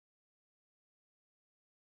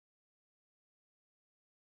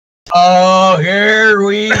Oh, here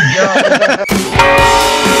we go.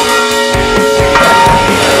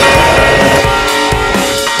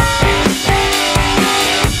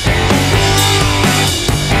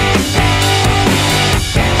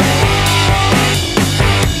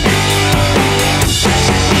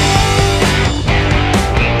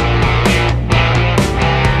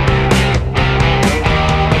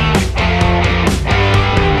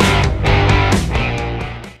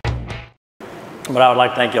 But I would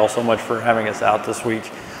like to thank you all so much for having us out this week.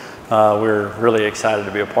 We're really excited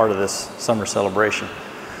to be a part of this summer celebration.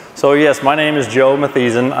 So yes, my name is Joe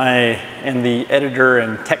Mathieson. I am the editor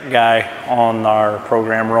and tech guy on our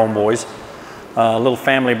program, Rome Boys. A little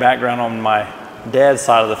family background on my dad's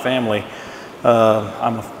side of the family.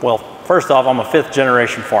 Well, first off, I'm a 5th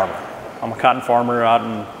generation farmer. I'm a cotton farmer out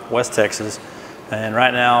in West Texas. And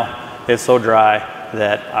right now, it's so dry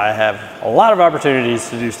that I have a lot of opportunities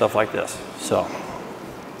to do stuff like this. So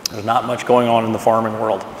there's not much going on in the farming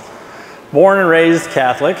world. Born and raised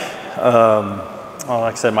Catholic. Well,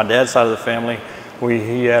 like I said, my dad's side of the family,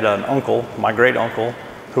 he had an uncle, my great uncle,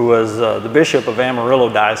 who was the bishop of Amarillo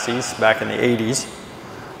Diocese back in the 80s.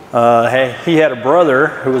 He had a brother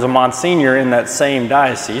who was a Monsignor in that same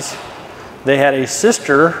diocese. They had a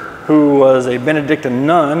sister who was a Benedictine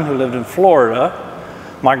nun who lived in Florida.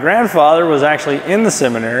 My grandfather was actually in the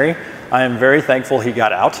seminary. I am very thankful he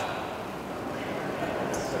got out,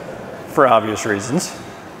 for obvious reasons.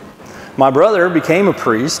 My brother became a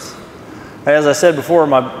priest. As I said before,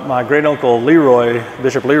 my great uncle Leroy,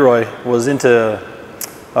 Bishop Leroy, was into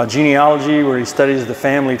genealogy, where he studies the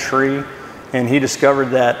family tree, and he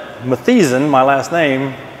discovered that Mathieson, my last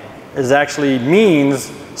name, actually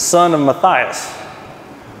means son of Matthias.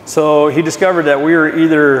 So he discovered that we were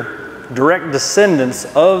either direct descendants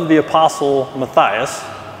of the apostle Matthias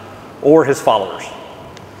or his followers.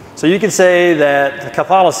 So you could say that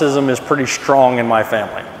Catholicism is pretty strong in my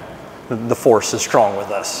family. The force is strong with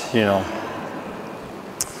us, you know.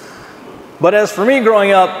 But as for me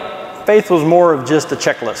growing up, faith was more of just a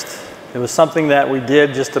checklist. It was something that we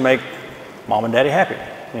did just to make mom and daddy happy.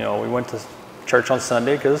 You know, we went to church on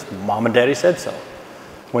Sunday because mom and daddy said so.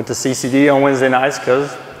 Went to CCD on Wednesday nights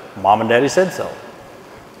because mom and daddy said so.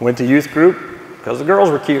 Went to youth group because the girls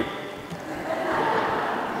were cute.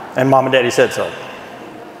 And mom and daddy said so.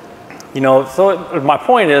 You know, so my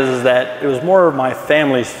point is that it was more of my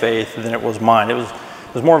family's faith than it was mine. It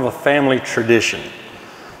was more of a family tradition.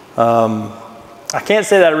 I can't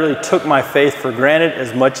say that I really took my faith for granted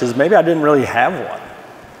as much as maybe I didn't really have one.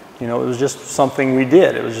 You know, it was just something we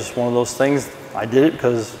did. It was just one of those things. I did it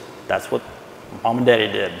because that's what mom and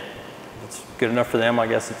daddy did. It's good enough for them. I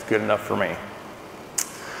guess it's good enough for me.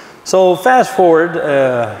 So fast forward,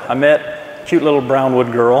 I met a cute little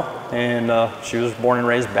Brownwood girl, and she was born and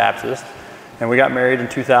raised Baptist, and we got married in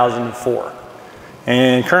 2004.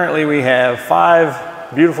 And currently we have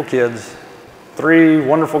 5 beautiful kids, 3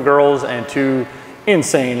 wonderful girls, and 2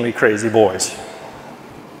 insanely crazy boys.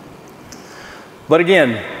 But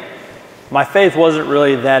again, my faith wasn't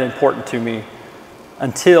really that important to me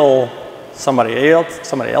until somebody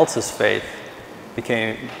else's faith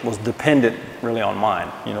was dependent really on mine,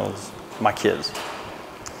 you know, my kids.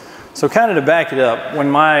 So kind of to back it up, when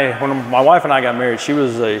my wife and I got married, she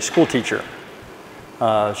was a school teacher.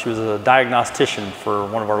 She was a diagnostician for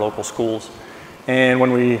one of our local schools. And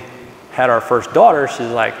when we had our first daughter,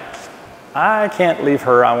 she's like, I can't leave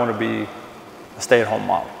her, I want to be a stay-at-home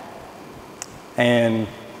mom. And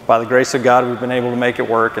by the grace of God, we've been able to make it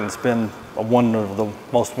work, and it's been one of the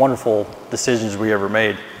most wonderful decisions we ever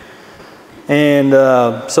made. And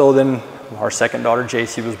so then our second daughter,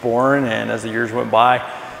 JC, was born, and as the years went by,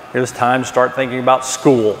 it was time to start thinking about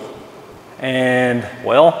school. And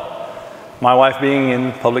well, my wife, being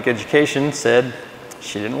in public education, said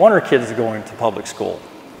she didn't want her kids going to public school.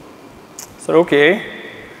 I said, okay.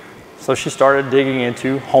 So she started digging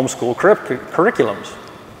into homeschool curriculums.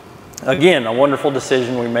 Again, a wonderful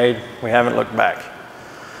decision we made. We haven't looked back.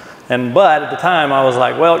 But at the time, I was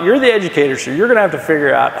like, well, you're the educator, so you're going to have to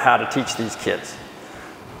figure out how to teach these kids.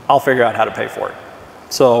 I'll figure out how to pay for it.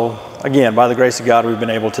 So again, by the grace of God, we've been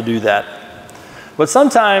able to do that. But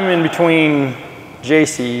sometime in between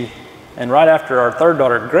JC and right after our third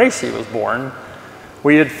daughter, Gracie, was born,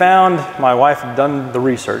 we had found, my wife had done the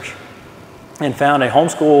research, and found a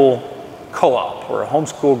homeschool co-op or a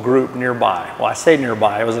homeschool group nearby. Well, I say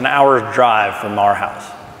nearby, it was an hour's drive from our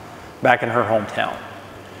house, back in her hometown.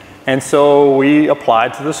 And so we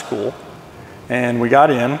applied to the school, and we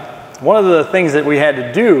got in. One of the things that we had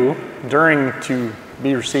to do to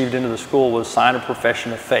be received into the school was sign a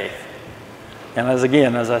profession of faith. And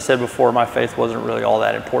as I said before, my faith wasn't really all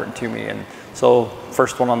that important to me. And so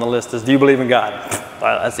first one on the list is, do you believe in God?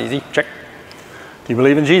 That's easy, check. Do you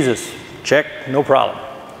believe in Jesus? Check, no problem.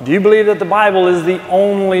 Do you believe that the Bible is the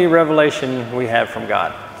only revelation we have from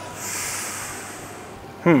God?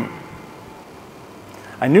 I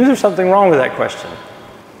knew there was something wrong with that question,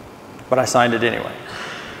 but I signed it anyway.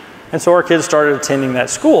 And so our kids started attending that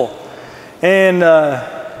school. And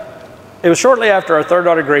it was shortly after our third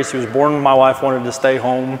daughter, Gracie, was born. My wife wanted to stay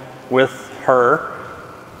home with her.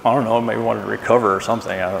 I don't know, maybe wanted to recover or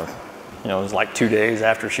something. It was like 2 days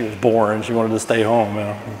after she was born. She wanted to stay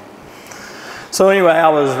home. So anyway, I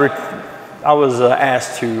was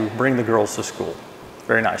asked to bring the girls to school,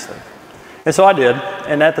 very nicely. And so I did.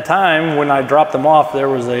 And at the time, when I dropped them off, there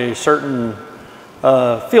was a certain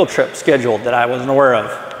field trip scheduled that I wasn't aware of.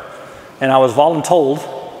 And I was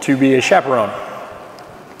voluntold to be a chaperone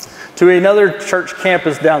to another church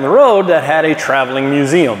campus down the road that had a traveling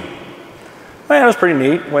museum. Well, it was pretty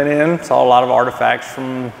neat. Went in, saw a lot of artifacts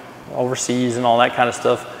from overseas and all that kind of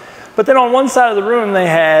stuff. But then on one side of the room, they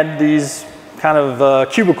had these kind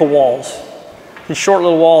of cubicle walls, these short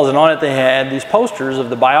little walls, and on it they had these posters of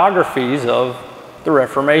the biographies of the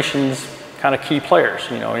Reformation's kind of key players.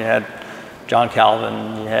 You had John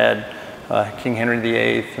Calvin, you had King Henry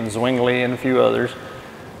VIII and Zwingli and a few others.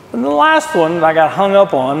 And the last one that I got hung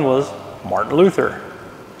up on was Martin Luther.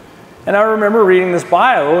 And I remember reading this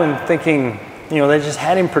bio and thinking, they just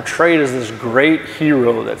had him portrayed as this great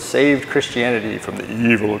hero that saved Christianity from the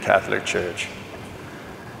evil Catholic Church.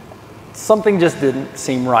 Something just didn't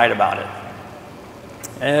seem right about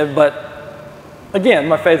it. But again,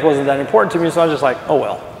 my faith wasn't that important to me, so I was just like, oh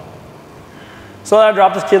well. So I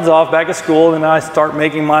dropped his kids off back at school, and I start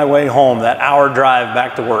making my way home, that hour drive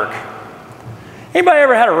back to work. Anybody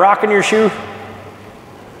ever had a rock in your shoe?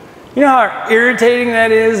 You know how irritating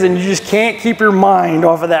that is, and you just can't keep your mind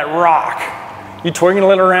off of that rock. You twirling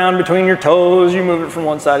it around between your toes, you move it from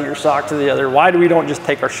one side of your sock to the other. Why do we don't just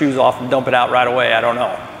take our shoes off and dump it out right away? I don't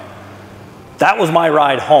know. That was my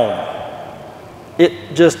ride home.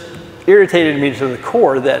 It just irritated me to the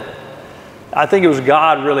core that I think it was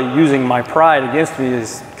God really using my pride against me,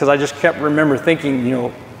 because I just kept thinking,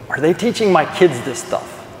 are they teaching my kids this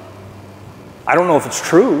stuff? I don't know if it's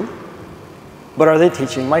true, but are they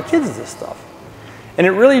teaching my kids this stuff? And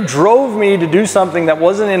it really drove me to do something that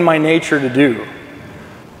wasn't in my nature to do.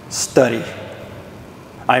 Study.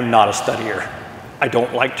 I'm not a studier. I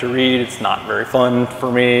don't like to read. It's not very fun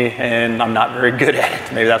for me, and I'm not very good at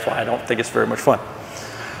it. Maybe that's why I don't think it's very much fun.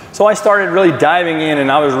 So I started really diving in,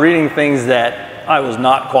 and I was reading things that I was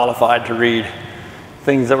not qualified to read.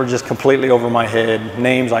 Things that were just completely over my head,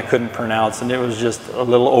 names I couldn't pronounce, and it was just a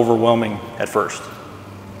little overwhelming at first.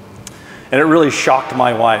 And it really shocked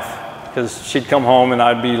my wife, because she'd come home and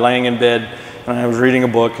I'd be laying in bed and I was reading a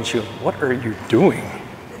book, and she was, "What are you doing?"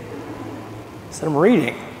 I said, "I'm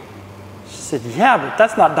reading." She said, "Yeah, but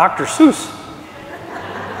that's not Dr. Seuss."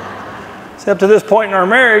 So up to this point in our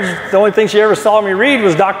marriage, the only thing she ever saw me read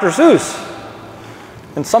was Dr. Seuss.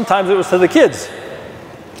 And sometimes it was to the kids.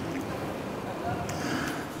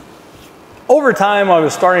 Over time, I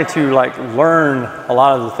was starting to learn a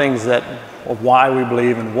lot of the things of why we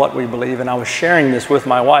believe and what we believe, and I was sharing this with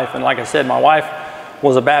my wife. And like I said, my wife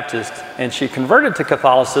was a Baptist, and she converted to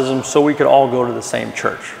Catholicism so we could all go to the same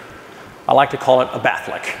church. I like to call it a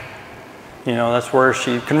Batholic. That's where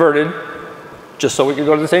she converted, just so we could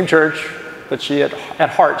go to the same church, but she at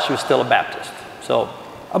heart, she was still a Baptist. So,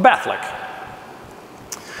 a Batholic.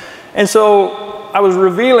 And so I was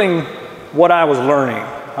revealing what I was learning.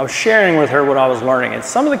 I was sharing with her what I was learning, and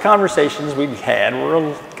some of the conversations we had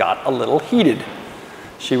got a little heated.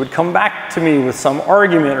 She would come back to me with some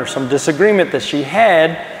argument or some disagreement that she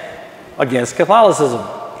had against Catholicism,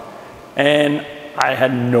 and I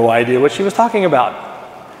had no idea what she was talking about.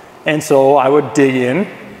 And so I would dig in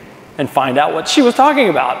and find out what she was talking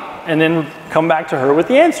about, and then come back to her with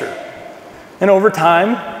the answer. And over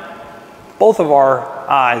time, both of our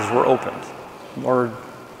eyes were opened, or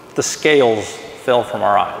the scales fell from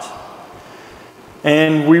our eyes.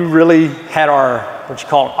 And we really had our, what you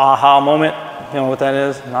call an aha moment. You know what that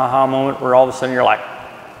is? An aha moment where all of a sudden you're like,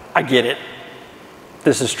 I get it.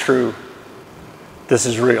 This is true. This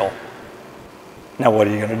is real. Now what are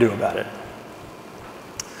you going to do about it?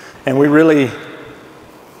 And we really,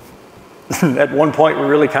 at one point we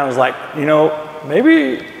really kind of was like,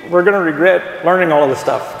 maybe we're going to regret learning all of this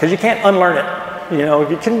stuff, because you can't unlearn it.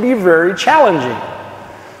 It can be very challenging.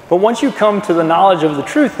 But once you come to the knowledge of the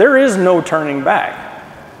truth, there is no turning back.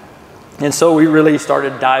 And so we really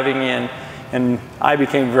started diving in, and I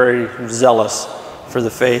became very zealous for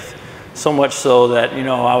the faith, so much so that,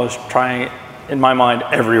 I was trying in my mind,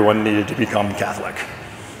 everyone needed to become Catholic.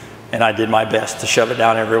 And I did my best to shove it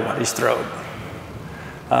down everybody's throat,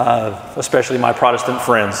 especially my Protestant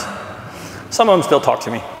friends. Some of them still talk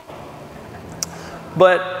to me.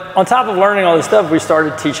 But on top of learning all this stuff, we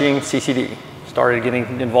started teaching CCD, started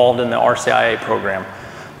getting involved in the RCIA program.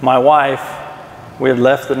 My wife, we had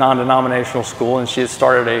left the non-denominational school, and she had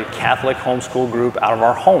started a Catholic homeschool group out of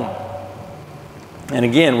our home. And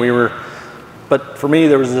again, but for me,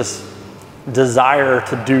 there was this desire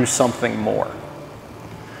to do something more.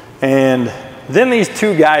 And then these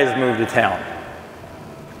two guys moved to town.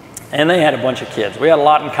 And they had a bunch of kids. We had a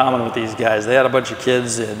lot in common with these guys. They had a bunch of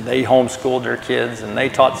kids, and they homeschooled their kids, and they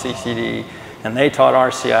taught CCD, and they taught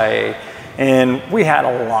RCIA, and we had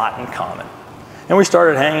a lot in common. And we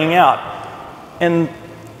started hanging out. And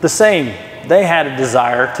the same, they had a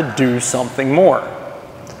desire to do something more.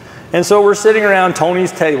 And so we're sitting around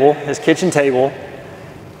Tony's table, his kitchen table.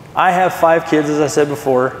 I have 5 kids, as I said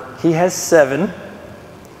before. He has 7,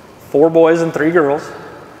 4 boys and 3 girls.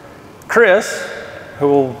 Chris, who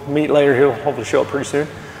we'll meet later, he'll hopefully show up pretty soon,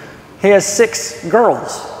 he has 6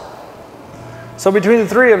 girls. So between the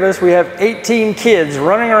 3 of us, we have 18 kids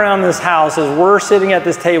running around this house as we're sitting at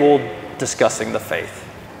this table discussing the faith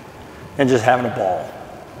and just having a ball,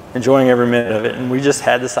 enjoying every minute of it. And we just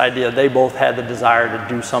had this idea. They both had the desire to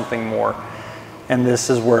do something more. And this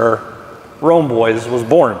is where Rome Boys was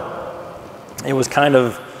born. It was kind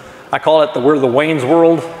of, I call it we're the Wayne's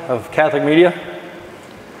World of Catholic media.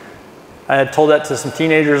 I had told that to some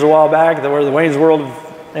teenagers a while back, that we're the Wayne's World,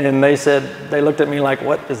 and they looked at me like,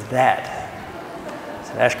 what is that? I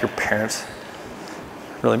said, ask your parents.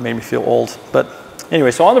 It really made me feel old. But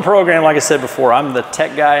anyway, so on the program, like I said before, I'm the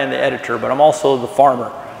tech guy and the editor, but I'm also the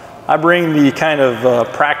farmer. I bring the kind of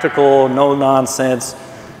practical, no nonsense,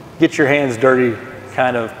 get your hands dirty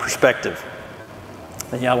kind of perspective.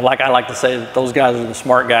 And yeah, like I like to say, that those guys are the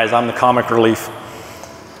smart guys, I'm the comic relief.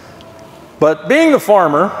 But being the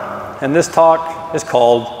farmer, and this talk is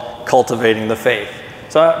called Cultivating the Faith.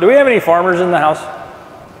 So do we have any farmers in the house?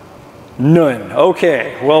 None.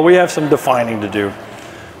 Okay, well, we have some defining to do.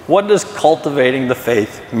 What does cultivating the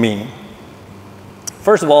faith mean?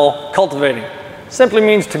 First of all, cultivating simply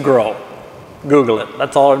means to grow. Google it,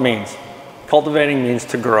 that's all it means. Cultivating means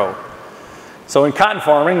to grow. So in cotton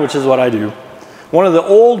farming, which is what I do, one of the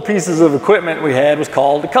old pieces of equipment we had was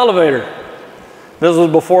called the cultivator. This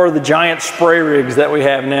was before the giant spray rigs that we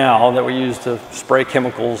have now that we use to spray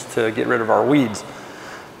chemicals to get rid of our weeds.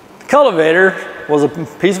 The cultivator was a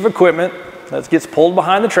piece of equipment that gets pulled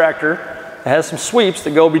behind the tractor. It has some sweeps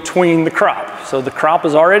that go between the crop. So the crop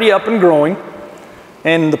is already up and growing,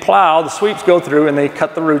 and the sweeps go through and they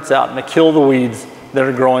cut the roots out and they kill the weeds that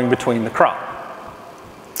are growing between the crop.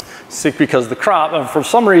 See, because the crop, for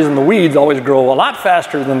some reason, the weeds always grow a lot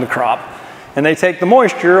faster than the crop, and they take the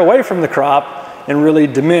moisture away from the crop and really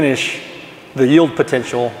diminish the yield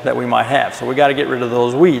potential that we might have. So we got to get rid of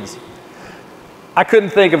those weeds. I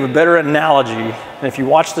couldn't think of a better analogy, and if you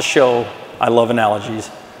watch the show, I love analogies.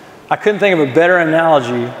 I couldn't think of a better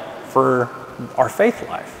analogy for our faith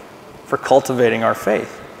life, for cultivating our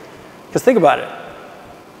faith. Because think about it.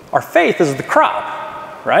 Our faith is the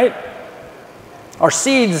crop, right? Our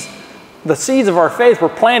seeds, the seeds of our faith were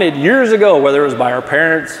planted years ago, whether it was by our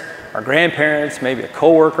parents, our grandparents, maybe a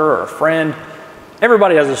coworker or a friend.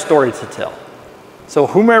 Everybody has a story to tell. So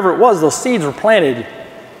whomever it was, those seeds were planted,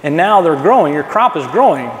 and now they're growing. Your crop is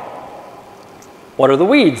growing. What are the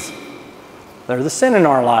weeds? They're the sin in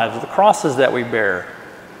our lives, the crosses that we bear.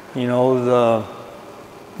 You know,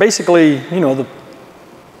 basically, you know,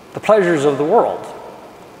 the pleasures of the world.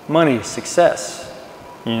 Money, success,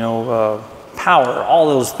 you know, power, all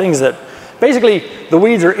those things that, basically, the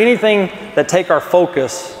weeds are anything that take our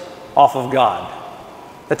focus off of God,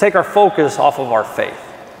 that take our focus off of our faith.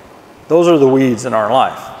 Those are the weeds in our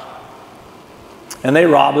life. And they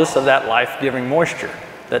rob us of that life-giving moisture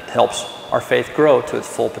that helps our faith grow to its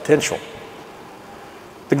full potential.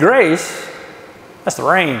 The grace, that's the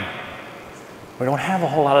rain. We don't have a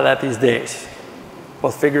whole lot of that these days,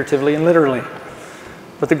 both figuratively and literally.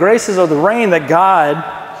 But the graces are the rain that God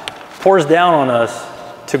pours down on us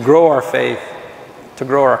to grow our faith, to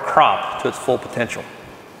grow our crop to its full potential.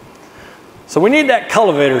 So we need that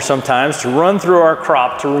cultivator sometimes to run through our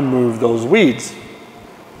crop to remove those weeds.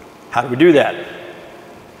 How do we do that?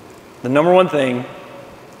 The number one thing,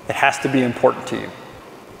 it has to be important to you.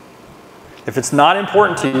 If it's not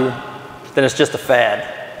important to you, then it's just a fad.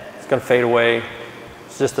 It's going to fade away.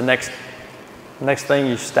 It's just the next thing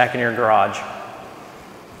you stack in your garage.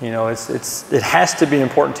 You know, it has to be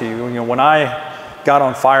important to you. You know, when I got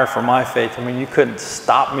on fire for my faith, I mean, you couldn't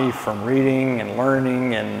stop me from reading and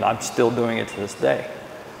learning, and I'm still doing it to this day.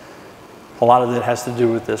 A lot of it has to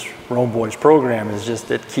do with this Rome Boys program. Is just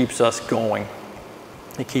it keeps us going.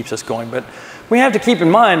 It keeps us going. But we have to keep in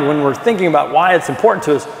mind when we're thinking about why it's important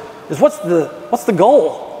to us is what's the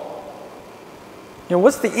goal? You know,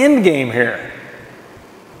 what's the end game here?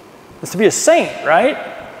 It's to be a saint, right?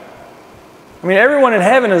 I mean, everyone in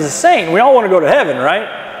heaven is a saint. We all want to go to heaven, right?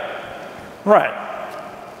 Right.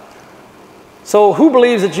 So who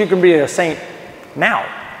believes that you can be a saint now?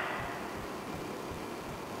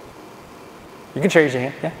 You can raise your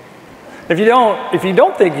hand, yeah. If you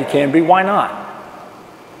don't think you can be, why not?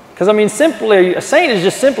 Because I mean, simply, a saint is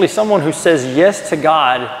just simply someone who says yes to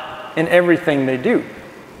God in everything they do.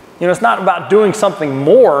 You know, it's not about doing something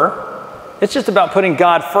more. It's just about putting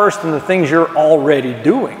God first in the things you're already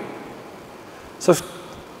doing. So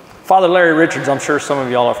Father Larry Richards, I'm sure some of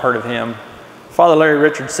y'all have heard of him. Father Larry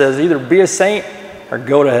Richards says, either be a saint or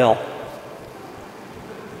go to hell.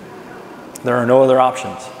 There are no other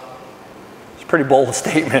options. It's a pretty bold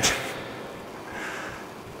statement.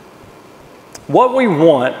 What we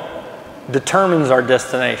want determines our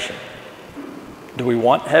destination. Do we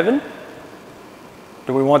want heaven?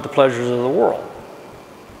 Do we want the pleasures of the world?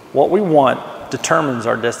 What we want determines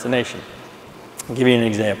our destination. I'll give you an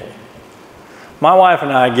example. My wife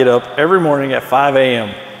and I get up every morning at 5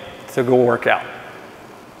 a.m. to go work out.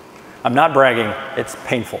 I'm not bragging, it's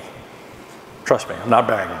painful. Trust me, I'm not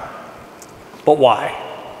bragging. But why?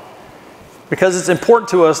 Because it's important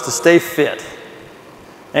to us to stay fit.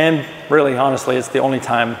 And really, honestly, it's the only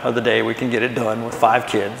time of the day we can get it done with 5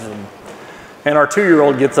 kids. And our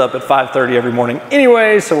 2-year-old gets up at 5:30 every morning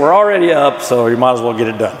anyway, so we're already up, so you might as well get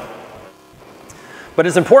it done. But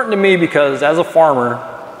it's important to me because as a farmer,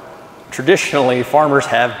 traditionally, farmers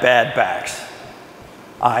have bad backs.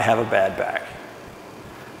 I have a bad back.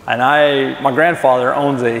 And my grandfather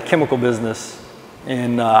owns a chemical business,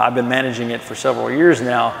 and I've been managing it for several years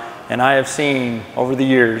now, and I have seen over the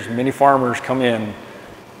years many farmers come in,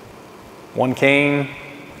 1 cane.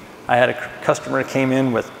 I had a customer that came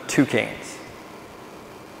in with 2 canes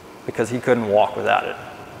because he couldn't walk without it.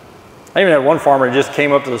 I even had one farmer who just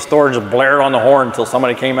came up to the store and just blared on the horn until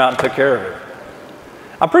somebody came out and took care of it.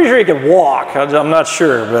 I'm pretty sure he could walk. I'm not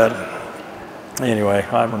sure, but anyway,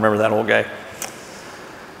 I remember that old guy.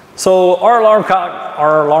 So our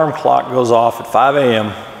alarm clock goes off at 5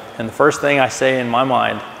 a.m. and the first thing I say in my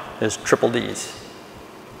mind is triple D's.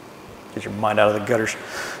 Get your mind out of the gutters.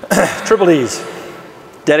 Triple D's.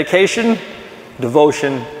 Dedication,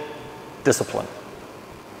 devotion, discipline.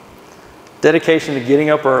 Dedication to getting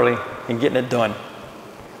up early and getting it done.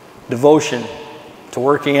 Devotion to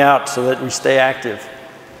working out so that we stay active.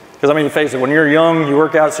 Because I mean, face it, when you're young, you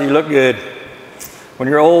work out so you look good. When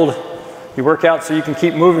you're old, you work out so you can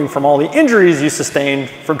keep moving from all the injuries you sustained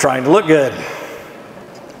from trying to look good.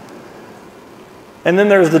 And then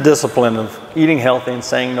there's the discipline of eating healthy and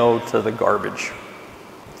saying no to the garbage.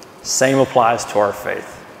 Same applies to our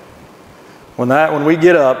faith. When we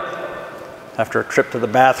get up, after a trip to the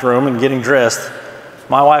bathroom and getting dressed,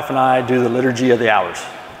 my wife and I do the Liturgy of the Hours.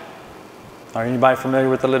 Are anybody familiar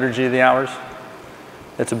with the Liturgy of the Hours?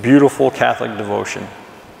 It's a beautiful Catholic devotion.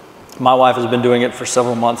 My wife has been doing it for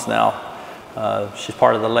several months now. She's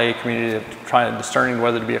part of the lay community discerning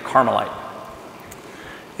whether to be a Carmelite.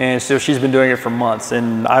 And so she's been doing it for months,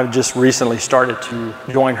 and I've just recently started to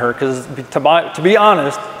join her because, to be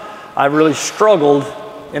honest, I've really struggled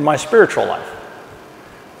in my spiritual life.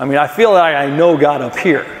 I mean, I feel like I know God up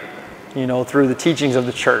here, you know, through the teachings of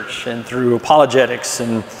the church and through apologetics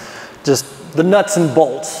and just the nuts and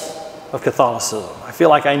bolts of Catholicism. I feel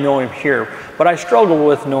like I know Him here, but I struggle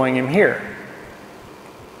with knowing Him here.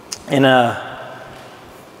 And I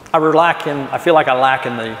feel like I lack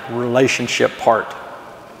in the relationship part.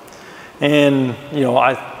 And,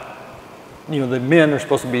 the men are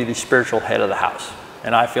supposed to be the spiritual head of the house.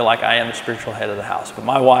 And I feel like I am the spiritual head of the house. But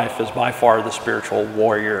my wife is by far the spiritual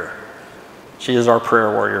warrior. She is our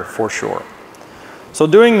prayer warrior for sure. So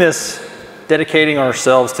doing this, dedicating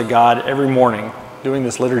ourselves to God every morning, doing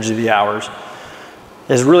this Liturgy of the Hours,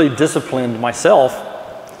 has really disciplined myself,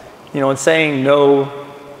 in saying no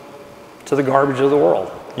to the garbage of the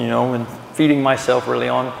world, and feeding myself really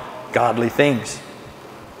on godly things.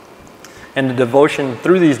 And the devotion,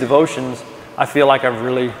 through these devotions, I feel like I've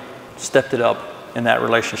really stepped it up in that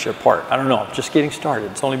relationship part. I don't know, I'm just getting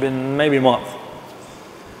started. It's only been maybe a month.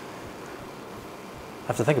 I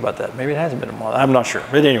have to think about that. Maybe it hasn't been a month. I'm not sure.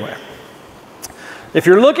 But anyway, if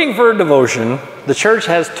you're looking for a devotion, the church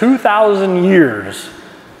has 2,000 years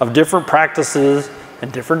of different practices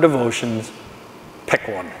and different devotions. Pick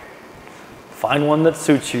one. Find one that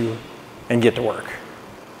suits you and get to work.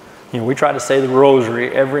 We try to say the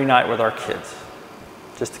rosary every night with our kids,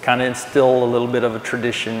 just to kind of instill a little bit of a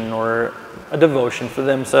tradition or a devotion for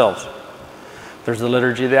themselves. There's the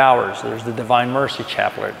Liturgy of the Hours, there's the Divine Mercy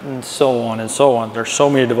Chaplet, and so on and so on. There's so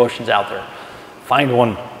many devotions out there. Find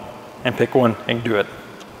one and pick one and do it.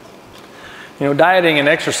 Dieting and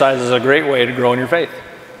exercise is a great way to grow in your faith.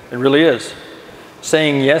 It really is.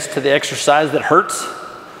 Saying yes to the exercise that hurts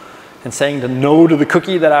and saying no to the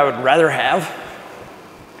cookie that I would rather have.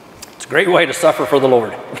 It's a great way to suffer for the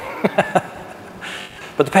Lord.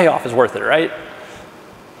 But the payoff is worth it, right?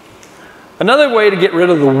 Another way to get rid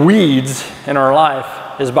of the weeds in our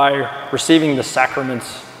life is by receiving the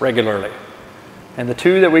sacraments regularly. And the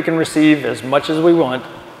two that we can receive as much as we want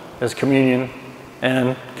is communion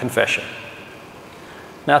and confession.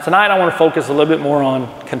 Now tonight I want to focus a little bit more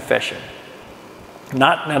on confession.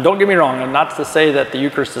 Now don't get me wrong, not to say that the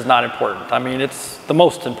Eucharist is not important. I mean, it's the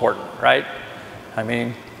most important, right? I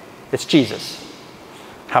mean, it's Jesus.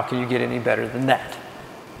 How can you get any better than that?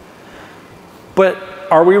 But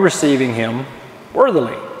are we receiving him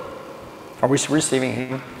worthily? Are we receiving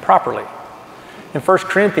him properly? In 1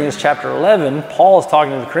 Corinthians chapter 11, Paul is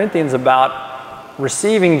talking to the Corinthians about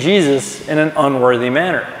receiving Jesus in an unworthy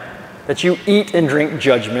manner, that you eat and drink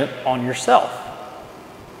judgment on yourself.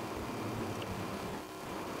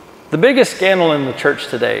 The biggest scandal in the church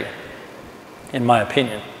today, in my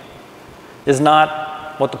opinion, is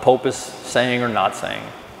not what the Pope is saying or not saying.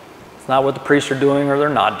 It's not what the priests are doing or they're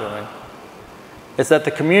not doing. It's that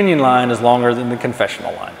the communion line is longer than the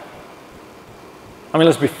confessional line. I mean,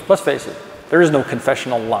 let's face it, there is no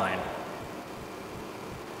confessional line.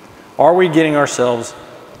 Are we getting ourselves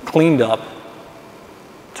cleaned up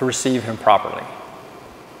to receive him properly?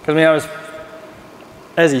 Because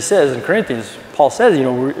as he says in Corinthians, Paul says,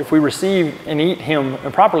 if we receive and eat him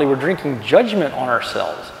improperly, we're drinking judgment on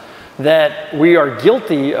ourselves, that we are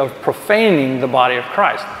guilty of profaning the body of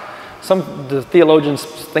Christ. Some the theologians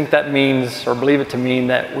think that means, or believe it to mean,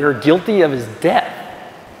 that we're guilty of his death.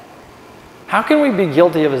 How can we be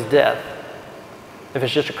guilty of his death if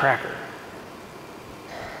it's just a cracker?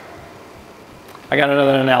 I got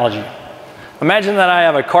another analogy. Imagine that I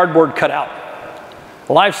have a cardboard cutout,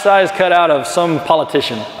 life-size cutout of some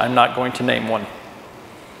politician. I'm not going to name one,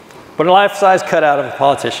 but a life-size cutout of a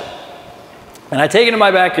politician. And I take it in my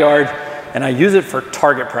backyard and I use it for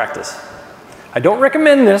target practice. I don't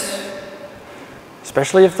recommend this,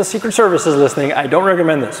 especially if the Secret Service is listening. I don't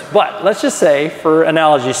recommend this. But let's just say, for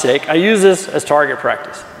analogy's sake, I use this as target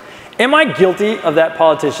practice. Am I guilty of that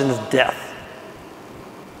politician's death?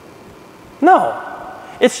 No.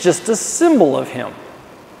 It's just a symbol of him.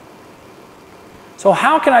 So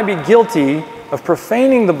how can I be guilty of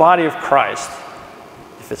profaning the body of Christ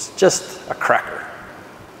if it's just a cracker?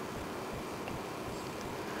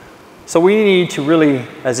 So we need to really,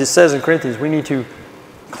 as it says in Corinthians, we need to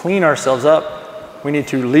clean ourselves up. We need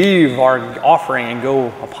to leave our offering and go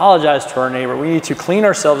apologize to our neighbor. We need to clean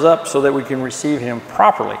ourselves up so that we can receive him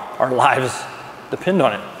properly. Our lives depend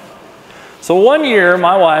on it. So one year,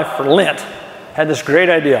 my wife, for Lent, had this great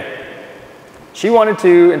idea. She wanted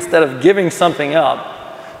to, instead of giving something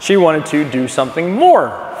up, she wanted to do something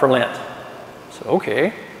more for Lent. So,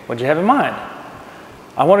 okay, what'd you have in mind?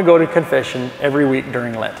 I want to go to confession every week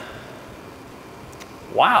during Lent.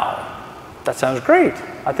 Wow, that sounds great.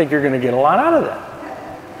 I think you're going to get a lot out of that.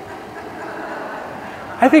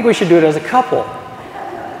 I think we should do it as a couple.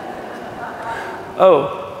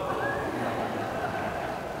 Oh,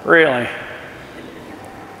 really?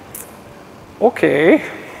 Okay.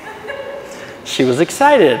 She was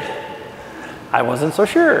excited. I wasn't so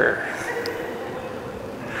sure.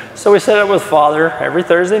 So we set up with Father every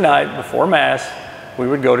Thursday night before Mass. We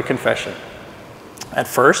would go to confession. At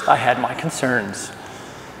first, I had my concerns.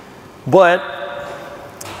 But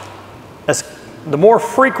the more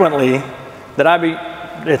frequently that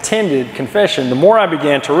I attended confession, the more I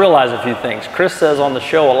began to realize a few things. Chris says on the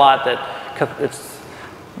show a lot that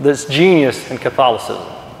there's genius in Catholicism.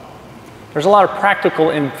 There's a lot of practical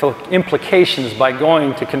implications by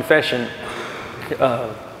going to confession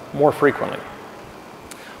more frequently.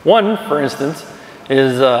 One, for instance,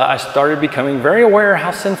 is I started becoming very aware how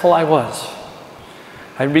sinful I was.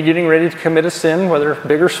 I'd be getting ready to commit a sin, whether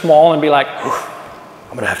big or small, and be like,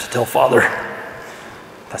 I'm going to have to tell Father.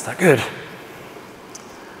 That's not good.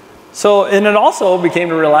 So, and it also became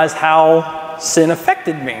to realize how sin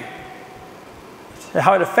affected me,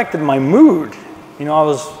 how it affected my mood. I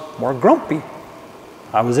was more grumpy.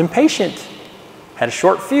 I was impatient, had a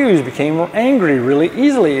short fuse, became angry really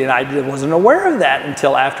easily, and I wasn't aware of that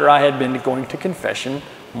until after I had been going to confession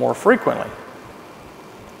more frequently.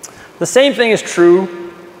 The same thing is true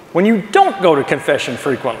when you don't go to confession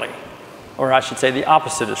frequently. Or I should say the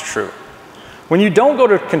opposite is true. When you don't go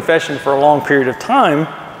to confession for a long period of time,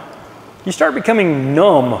 you start becoming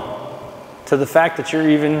numb to the fact that you're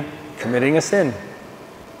even committing a sin,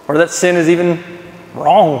 or that sin is even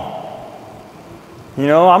wrong. You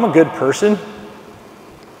know, I'm a good person.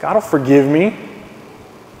 God will forgive me.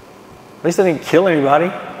 At least I didn't kill anybody.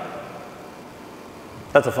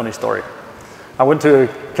 That's a funny story. I went to a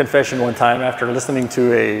confession one time after listening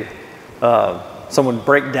to someone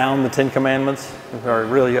break down the Ten Commandments, or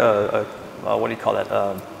really, what do you call that?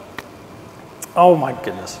 Oh my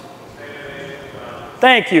goodness.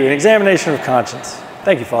 Thank you, an examination of conscience.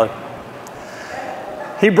 Thank you, Father.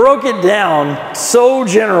 He broke it down so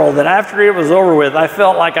general that after it was over with, I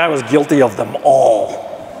felt like I was guilty of them all.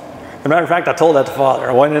 As a matter of fact, I told that to Father.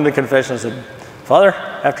 I went into confession and said, Father,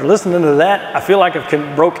 after listening to that, I feel like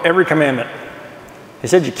I've broke every commandment. He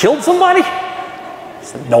said, you killed somebody? I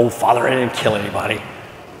said, no, Father, I didn't kill anybody.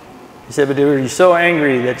 He said, but were you so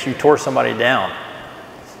angry that you tore somebody down?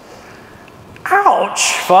 Ouch,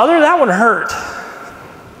 Father, that one hurt.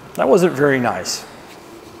 That wasn't very nice.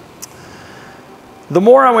 The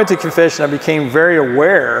more I went to confession, I became very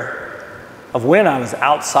aware of when I was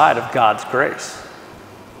outside of God's grace.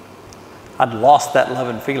 I'd lost that love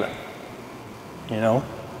and feeling, you know.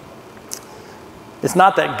 It's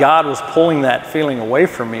not that God was pulling that feeling away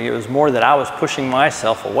from me. It was more that I was pushing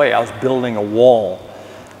myself away. I was building a wall.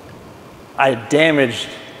 I had damaged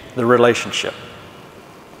the relationship.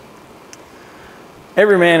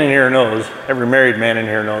 Every man in here knows, every married man in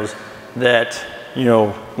here knows that, you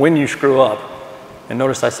know, when you screw up, and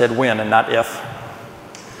notice I said when and not if,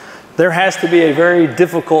 there has to be a very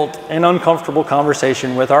difficult and uncomfortable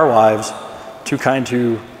conversation with our wives to kind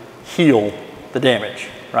of heal the damage,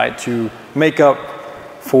 right? To make up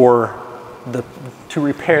for to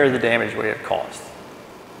repair the damage we had caused.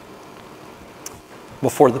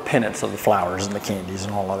 Before the penance of the flowers and the candies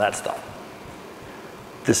and all of that stuff.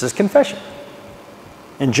 This is confession.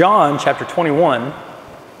 In John chapter 21,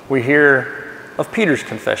 we hear of Peter's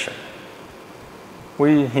confession.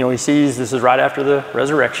 He sees, this is right after the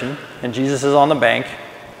resurrection, and Jesus is on the bank,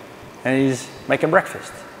 and he's making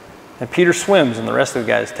breakfast. And Peter swims, and the rest of the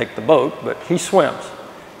guys take the boat, but he swims.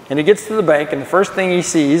 And he gets to the bank, and the first thing he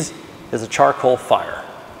sees is a charcoal fire.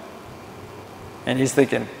 And he's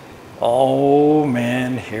thinking, oh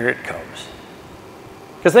man, here it comes.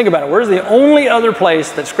 Because think about it, where's the only other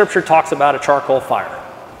place that Scripture talks about a charcoal fire?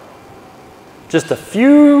 Just a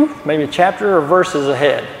few, maybe a chapter or verses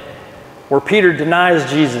ahead, where Peter denies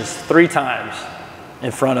Jesus 3 times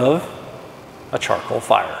in front of a charcoal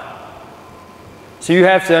fire. So you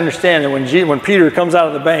have to understand that when Peter comes out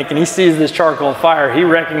of the bank and he sees this charcoal fire, he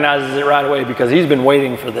recognizes it right away because he's been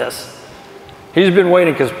waiting for this. He's been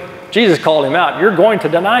waiting because Jesus called him out. You're going to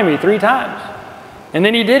deny me 3 times. And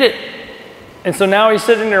then he did it. And so now he's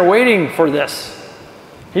sitting there waiting for this.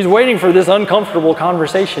 He's waiting for this uncomfortable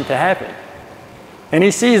conversation to happen. And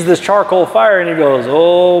he sees this charcoal fire and he goes,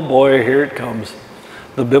 oh boy, here it comes.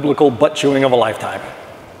 The biblical butt chewing of a lifetime.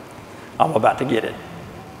 I'm about to get it.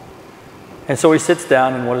 And so he sits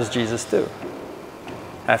down, and what does Jesus do?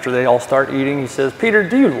 After they all start eating, he says, Peter,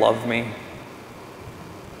 do you love me?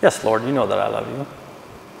 Yes, Lord, you know that I love you.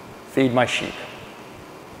 Feed my sheep.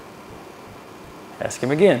 Ask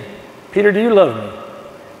him again. Peter, do you love me?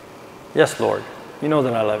 Yes, Lord, you know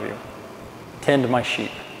that I love you. Tend my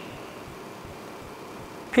sheep.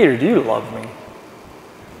 Peter, do you love me?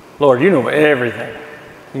 Lord, you know everything.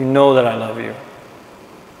 You know that I love you.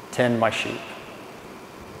 Tend my sheep.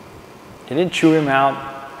 He didn't chew him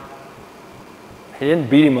out. He didn't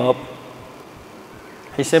beat him up.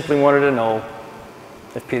 He simply wanted to know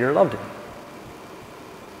if Peter loved him.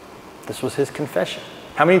 This was his confession.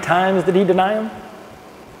 How many times did he deny him?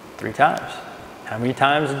 3 times. How many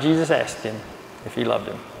times did Jesus ask him if he loved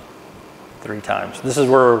him? 3 times. This is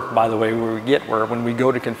where, by the way, where we get where when we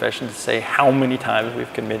go to confession to say how many times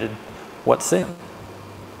we've committed what sin.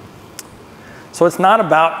 So it's not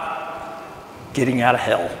about getting out of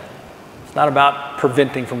hell. It's not about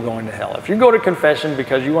preventing from going to hell. If you go to confession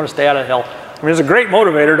because you want to stay out of hell, I mean, it's a great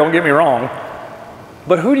motivator, don't get me wrong,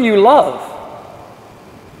 but who do you love?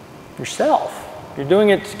 Yourself. You're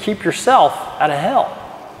doing it to keep yourself out of hell.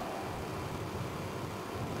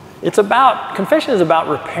 Confession is about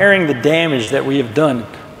repairing the damage that we have done,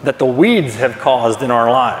 that the weeds have caused in our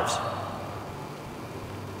lives.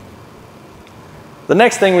 The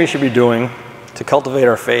next thing we should be doing to cultivate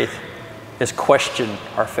our faith is question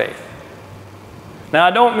our faith. Now,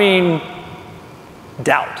 I don't mean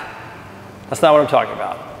doubt. That's not what I'm talking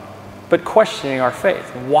about. But questioning our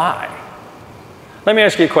faith. Why? Let me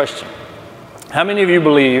ask you a question. How many of you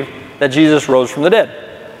believe that Jesus rose from the dead?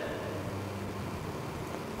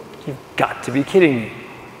 You've got to be kidding me.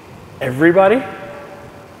 Everybody?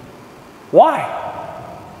 Why?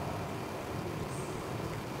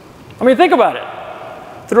 I mean, think about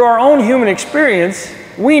it. Through our own human experience,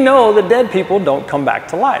 we know that dead people don't come back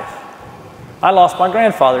to life. I lost my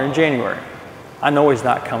grandfather in January. I know he's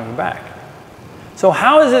not coming back. So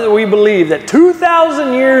how is it that we believe that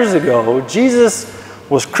 2,000 years ago, Jesus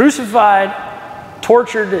was crucified,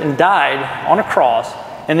 tortured, and died on a cross,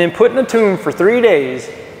 and then put in a tomb for 3 days,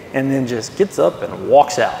 and then just gets up and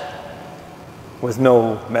walks out with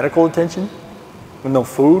no medical attention, with no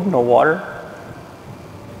food, no water?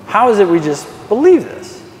 How is it we just believe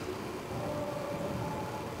this?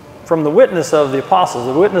 From the witness of the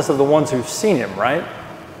apostles, the witness of the ones who've seen him, right?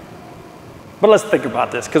 But let's think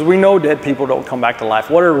about this, because we know dead people don't come back to life.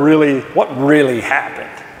 What really happened?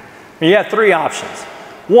 I mean, you have three options.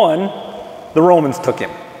 One, the Romans took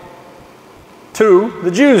him. Two,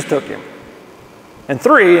 the Jews took him. And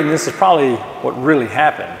three, and this is probably what really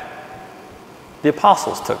happened, the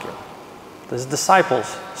apostles took him. His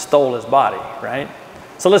disciples stole his body, right?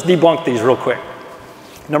 So let's debunk these real quick.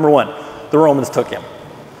 Number one, the Romans took him.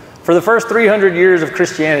 For the first 300 years of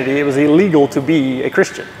Christianity, it was illegal to be a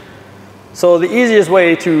Christian. So the easiest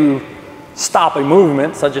way to stop a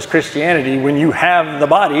movement such as Christianity when you have the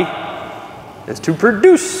body is to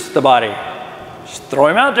produce the body. Just throw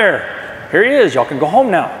him out there. Here he is. Y'all can go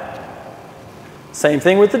home now. Same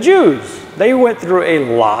thing with the Jews. They went through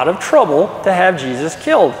a lot of trouble to have Jesus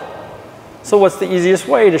killed. So what's the easiest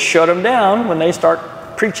way to shut him down when they start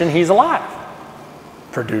preaching he's alive?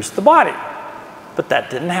 Produce the body. But that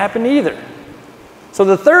didn't happen either. So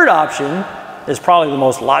the third option is probably the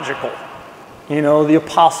most logical. You know, the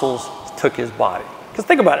apostles took his body. Because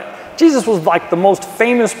think about it. Jesus was like the most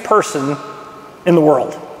famous person in the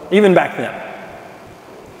world, even back then.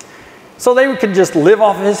 So they could just live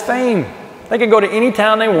off of his fame. They could go to any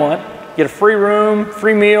town they want, get a free room,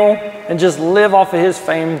 free meal, and just live off of his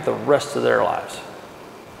fame the rest of their lives.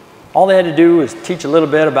 All they had to do was teach a little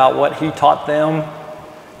bit about what he taught them,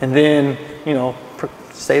 and then, you know,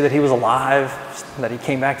 say that he was alive, that he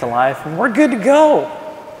came back to life, and we're good to go.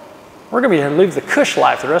 We're going to be able to live the cush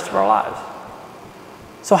life the rest of our lives.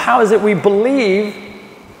 So how is it we believe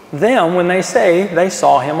them when they say they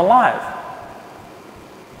saw him alive?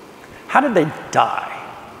 How did they die?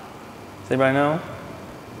 Does anybody know?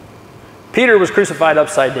 Peter was crucified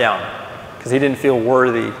upside down because he didn't feel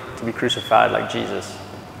worthy to be crucified like Jesus.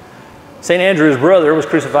 St. Andrew's brother was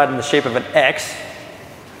crucified in the shape of an X.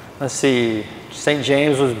 Let's see, St.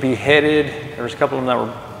 James was beheaded. There was a couple of them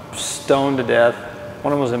that were stoned to death.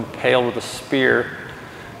 One of them was impaled with a spear.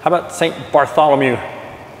 How about St. Bartholomew?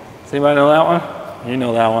 Does anybody know that one? You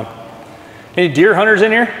know that one. Any deer hunters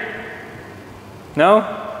in here? No?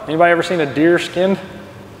 Anybody ever seen a deer skinned?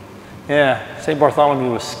 Yeah, St.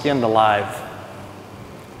 Bartholomew was skinned alive.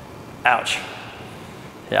 Ouch.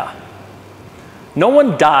 Yeah. No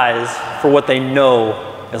one dies for what they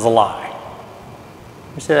know is a lie.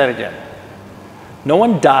 Let me say that again. No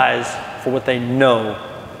one dies for what they know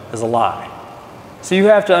is a lie. So you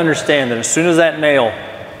have to understand that as soon as that nail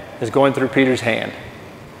is going through Peter's hand,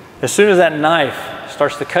 as soon as that knife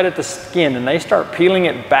starts to cut at the skin and they start peeling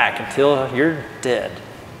it back until you're dead,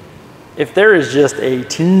 if there is just a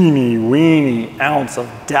teeny weeny ounce of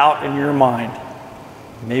doubt in your mind,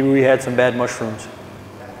 maybe we had some bad mushrooms,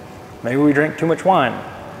 maybe we drank too much wine,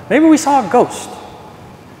 maybe we saw a ghost.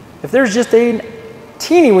 If there's just a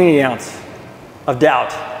teeny weeny ounce of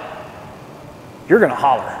doubt, you're going to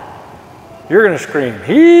holler. You're going to scream,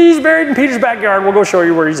 he's buried in Peter's backyard. We'll go show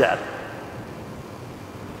you where he's at.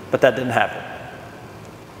 But that didn't happen.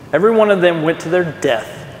 Every one of them went to their death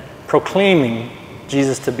proclaiming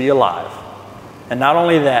Jesus to be alive. And not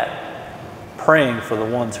only that, praying for the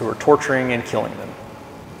ones who were torturing and killing them.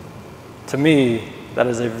 To me, that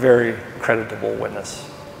is a very creditable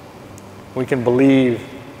witness. We can believe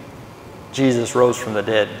Jesus rose from the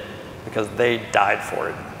dead because they died for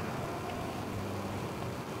it.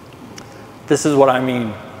 This is what I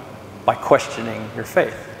mean by questioning your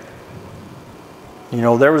faith. You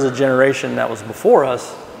know, there was a generation that was before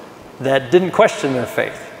us that didn't question their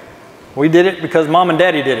faith. We did it because mom and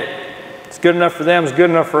daddy did it. It's good enough for them, it's good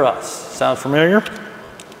enough for us. Sound familiar?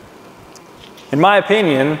 In my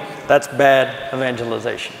opinion, that's bad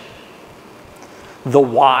evangelization. The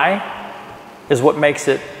why is what makes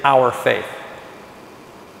it our faith.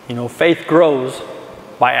 You know, faith grows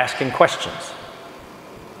by asking questions.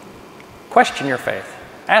 Question your faith.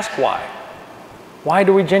 Ask why. Why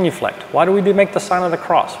do we genuflect? Why do we make the sign of the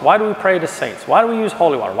cross? Why do we pray to saints? Why do we use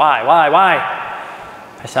holy water? Why?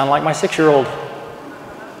 I sound like my 6-year-old.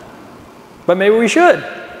 But maybe we should.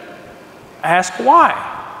 Ask why.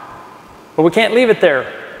 But we can't leave it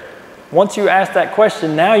there. Once you ask that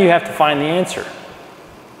question, now you have to find the answer.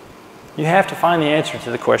 You have to find the answer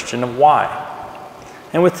to the question of why.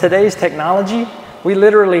 And with today's technology, we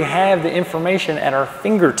literally have the information at our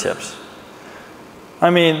fingertips. I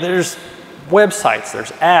mean, there's websites,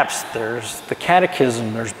 there's apps, there's the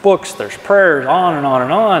catechism, there's books, there's prayers, on and on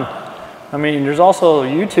and on. I mean, there's also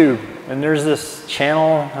YouTube, and there's this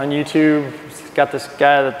channel on YouTube. It's got this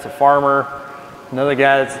guy that's a farmer, another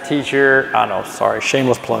guy that's a teacher. I don't know, sorry,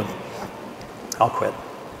 shameless plug. I'll quit.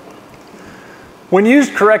 When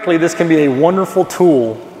used correctly, this can be a wonderful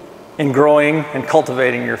tool in growing and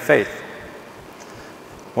cultivating your faith.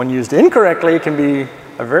 When used incorrectly, it can be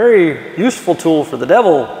a very useful tool for the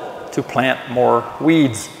devil to plant more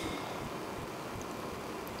weeds.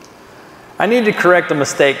 I need to correct a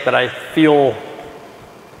mistake that I feel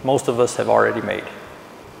most of us have already made.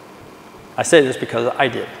 I say this because I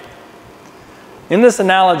did. In this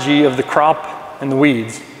analogy of the crop and the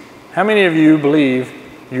weeds, how many of you believe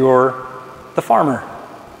you're the farmer?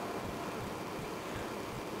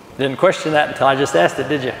 Didn't question that until I just asked it,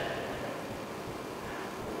 did you?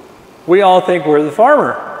 We all think we're the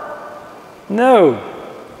farmer. No.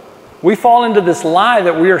 We fall into this lie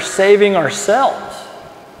that we are saving ourselves.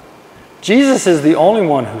 Jesus is the only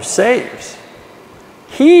one who saves.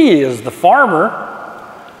 He is the farmer.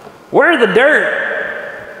 We're the dirt.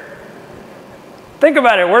 Think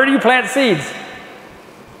about it. Where do you plant seeds?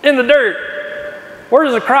 In the dirt. Where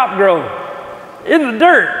does a crop grow? In the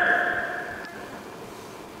dirt.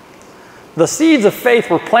 The seeds of faith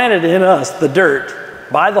were planted in us, the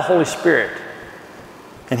dirt, by the Holy Spirit.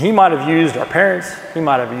 And He might have used our parents, He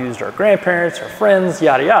might have used our grandparents, our friends,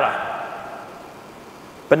 yada, yada.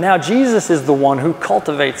 But now Jesus is the one who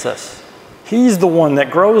cultivates us. He's the one that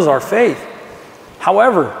grows our faith.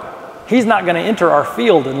 However, He's not going to enter our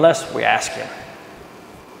field unless we ask Him.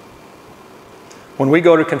 When we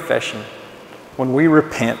go to confession, when we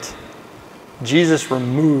repent, Jesus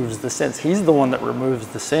removes the sins. He's the one that removes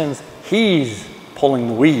the sins. He's pulling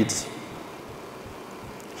the weeds.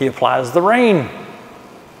 He applies the rain.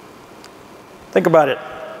 Think about it.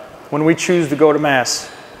 When we choose to go to Mass,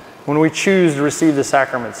 when we choose to receive the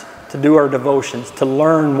sacraments, to do our devotions, to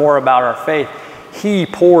learn more about our faith, He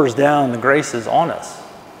pours down the graces on us.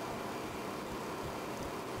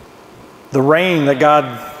 The rain that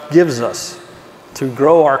God gives us to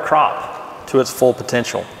grow our crop to its full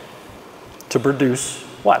potential, to produce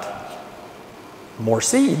what? More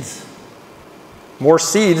seeds. More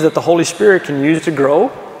seeds that the Holy Spirit can use to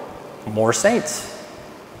grow more saints.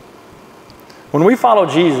 When we follow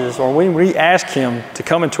Jesus, or when we ask Him to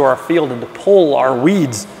come into our field and to pull our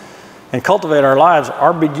weeds and cultivate our lives,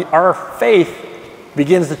 our faith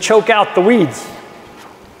begins to choke out the weeds.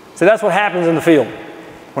 So that's what happens in the field.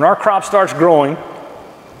 When our crop starts growing,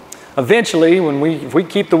 eventually, if we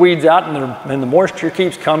keep the weeds out and the moisture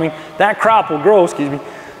keeps coming, that crop will grow,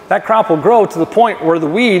 that crop will grow to the point where the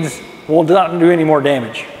weeds will not do any more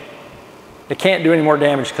damage. It can't do any more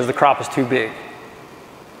damage because the crop is too big.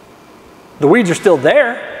 The weeds are still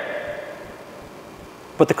there,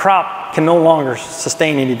 but the crop can no longer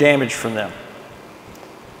sustain any damage from them.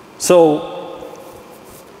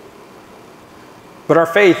 But our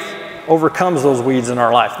faith overcomes those weeds in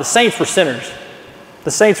our life. The saints were sinners.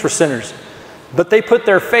 The saints were sinners. But they put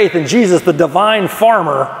their faith in Jesus, the divine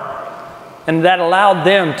farmer, and that allowed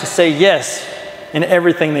them to say yes in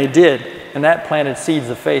everything they did. And that planted seeds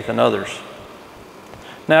of faith in others.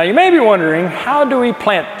 Now, you may be wondering, how do we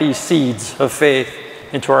plant these seeds of faith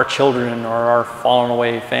into our children or our fallen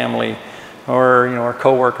away family or our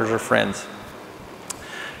coworkers or friends?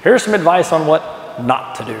 Here's some advice on what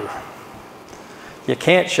not to do. You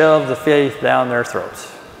can't shove the faith down their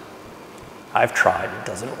throats. I've tried, it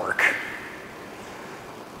doesn't work.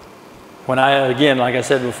 Again, like I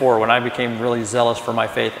said before, when I became really zealous for my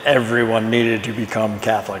faith, everyone needed to become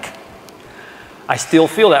Catholic. I still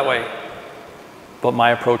feel that way, but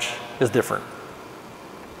my approach is different.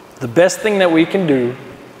 The best thing that we can do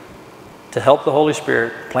to help the Holy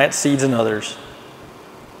Spirit plant seeds in others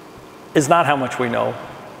is not how much we know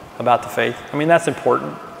about the faith. I mean, that's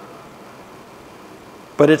important.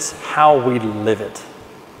 But it's how we live it.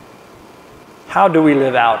 How do we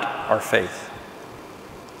live out our faith?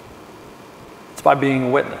 It's by being a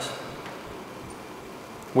witness.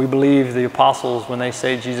 We believe the apostles, when they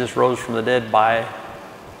say Jesus rose from the dead, by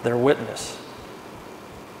their witness.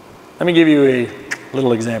 Let me give you a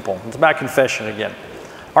little example. It's about confession again.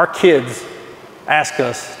 Our kids ask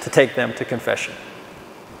us to take them to confession.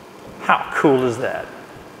 How cool is that?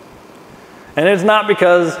 And it's not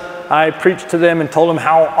because I preached to them and told them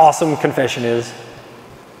how awesome confession is.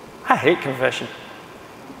 I hate confession.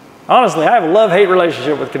 Honestly, I have a love-hate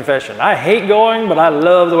relationship with confession. I hate going, but I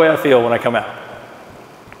love the way I feel when I come out.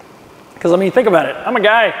 Because, I mean, think about it. I'm a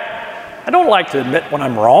guy, I don't like to admit when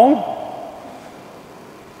I'm wrong.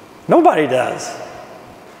 Nobody does.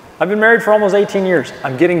 I've been married for almost 18 years.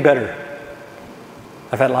 I'm getting better.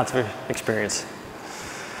 I've had lots of experience.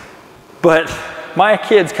 But my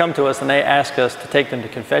kids come to us and they ask us to take them to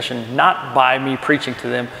confession, not by me preaching to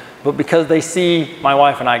them, but because they see my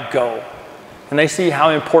wife and I go. And they see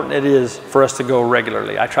how important it is for us to go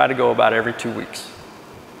regularly. I try to go about every 2 weeks.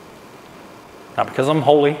 Not because I'm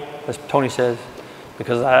holy, as Tony says,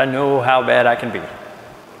 because I know how bad I can be.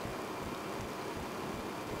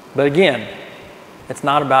 But again, it's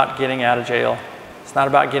not about getting out of jail. It's not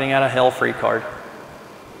about getting out of hell free card.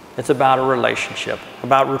 It's about a relationship,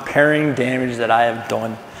 about repairing damage that I have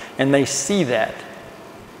done. And they see that.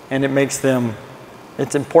 And it makes them,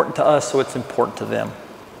 it's important to us, so it's important to them.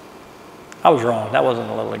 I was wrong. That wasn't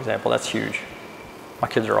a little example. That's huge. My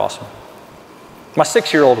kids are awesome. My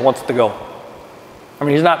 6-year-old wants to go. I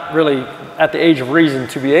mean, he's not really at the age of reason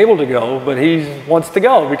to be able to go, but he wants to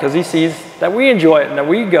go because he sees that we enjoy it and that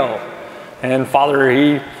we go. And Father,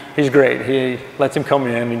 he's great. He lets him come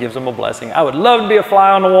in and gives him a blessing. I would love to be a fly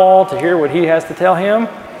on the wall to hear what he has to tell him.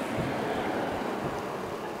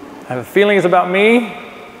 I have a feeling it's about me,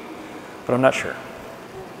 but I'm not sure.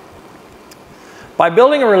 By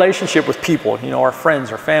building a relationship with people, our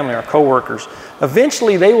friends, our family, our coworkers,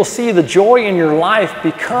 eventually they will see the joy in your life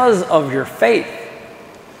because of your faith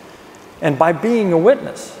and by being a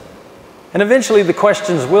witness. And eventually the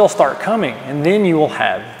questions will start coming, and then you will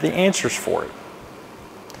have the answers for it.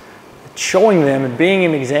 Showing them and being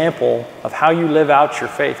an example of how you live out your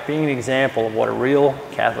faith, being an example of what a real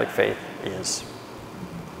Catholic faith is.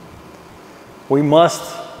 We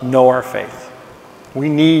must know our faith. We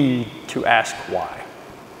need to ask why.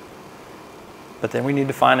 But then we need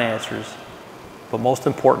to find answers. But most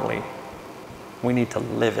importantly, we need to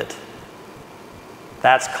live it.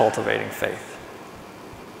 That's cultivating faith.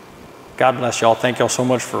 God bless y'all. Thank y'all so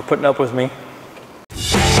much for putting up with me.